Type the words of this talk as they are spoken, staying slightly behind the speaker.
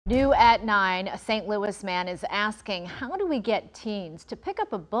New at 9, a St. Louis man is asking, how do we get teens to pick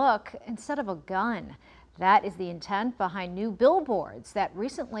up a book instead of a gun? That is the intent behind new billboards that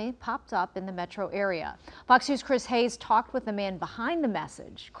recently popped up in the metro area. Fox News' Chris Hayes talked with the man behind the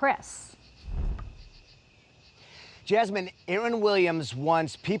message. Chris. Jasmine, Aaron Williams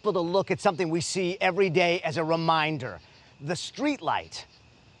wants people to look at something we see every day as a reminder, the streetlight.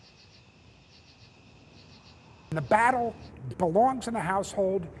 The battle belongs in the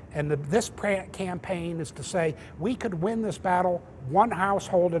household, and this campaign is to say we could win this battle one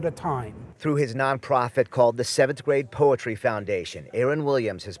household at a time. Through his nonprofit called the 7th Grade Poetry Foundation, Aaron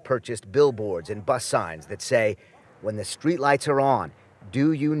Williams has purchased billboards and bus signs that say, when the streetlights are on,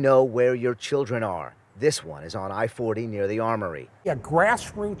 do you know where your children are? This one is on I-40 near the Armory. A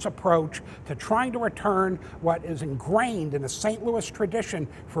grassroots approach to trying to return what is ingrained in a St. Louis tradition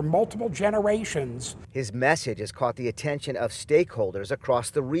for multiple generations. His message has caught the attention of stakeholders across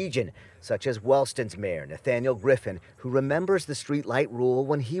the region, such as Wellston's mayor, Nathaniel Griffin, who remembers the streetlight rule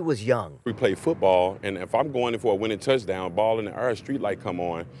when he was young. We play football, and if I'm going in for a winning touchdown, ball in the air, streetlight come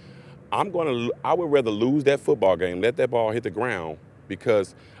on, I would rather lose that football game, let that ball hit the ground,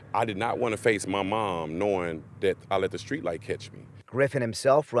 because I did not want to face my mom knowing that I let the streetlight catch me. Griffin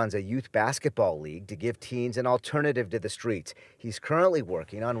himself runs a youth basketball league to give teens an alternative to the streets. He's currently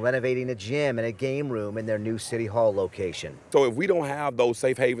working on renovating a gym and a game room in their new City Hall location. So if we don't have those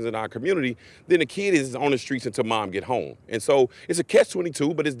safe havens in our community, then the kid is on the streets until mom get home. And so it's a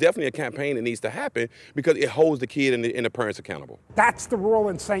catch-22, but it's definitely a campaign that needs to happen because it holds the kid and the parents accountable. That's the rule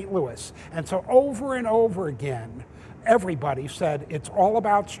in St. Louis. And so over and over again, everybody said it's all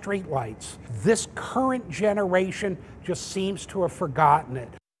about streetlights. This current generation just seems to have forgotten it.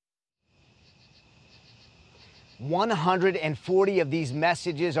 140 of these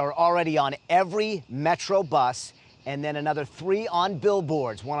messages are already on every metro bus, and then another 3 on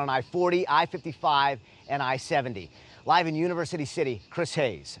billboards, one on I-40, I-55, and I-70. Live in University City, Chris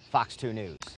Hayes, Fox 2 News.